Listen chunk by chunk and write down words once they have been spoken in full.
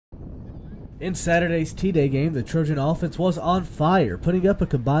In Saturday's T-Day game, the Trojan offense was on fire, putting up a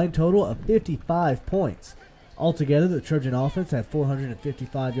combined total of 55 points. Altogether, the Trojan offense had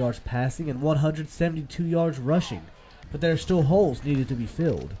 455 yards passing and 172 yards rushing, but there are still holes needed to be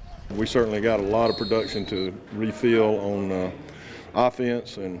filled. We certainly got a lot of production to refill on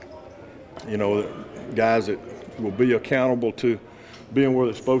offense, and guys that will be accountable to being where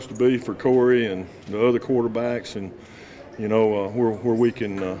they're supposed to be for Corey and the other quarterbacks, and where we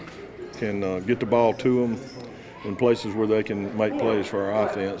can get the ball to them in places where they can make plays for our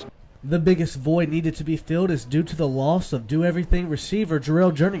offense. The biggest void needed to be filled is due to the loss of do-everything receiver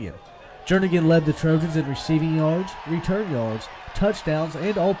Jarrell Jernigan. Jernigan led the Trojans in receiving yards, return yards, touchdowns,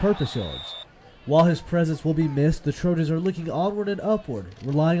 and all-purpose yards. While his presence will be missed, the Trojans are looking onward and upward,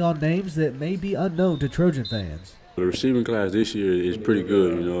 relying on names that may be unknown to Trojan fans. The receiving class this year is pretty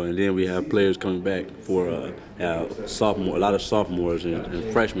good, and then we have players coming back for a lot of sophomores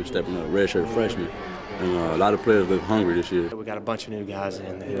and freshmen stepping up, redshirt freshmen. And a lot of players look hungry this year. We got a bunch of new guys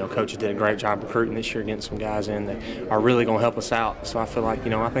in. Coaches did a great job recruiting this year, getting some guys in that are really going to help us out. So I feel like,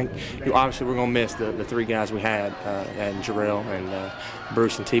 I think obviously we're going to miss the three guys we had, and Jarrell and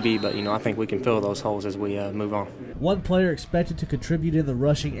Bruce and TB, but I think we can fill those holes as we move on. One player expected to contribute in the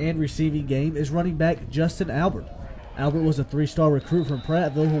rushing and receiving game is running back Justin Albert. Albert was a three-star recruit from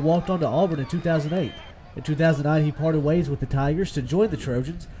Prattville who walked on to Auburn in 2008. In 2009, he parted ways with the Tigers to join the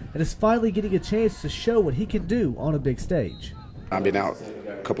Trojans and is finally getting a chance to show what he can do on a big stage. I've been out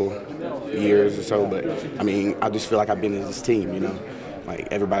a couple years or so, but I just feel like I've been in this team, like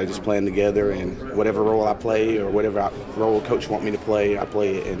everybody just playing together, and whatever role I play or whatever role coach want me to play, I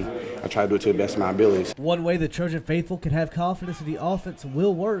play it, and I try to do it to the best of my abilities. One way the Trojan faithful can have confidence that the offense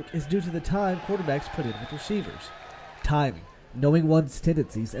will work is due to the time quarterbacks put in with receivers. Timing. Knowing one's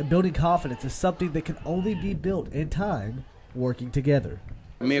tendencies and building confidence is something that can only be built in time, working together.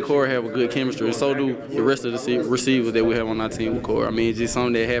 Me and Corey have a good chemistry, and so do the rest of the receivers that we have on our team with Corey. It's just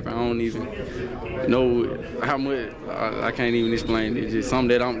something that happened. I don't even know how much. I can't even explain. It's just something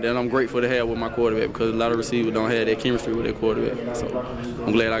that I'm grateful to have with my quarterback, because a lot of receivers don't have that chemistry with their quarterback. So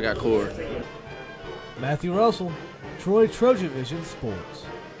I'm glad I got Corey. Matthew Russell, Troy Trojan Vision Sports.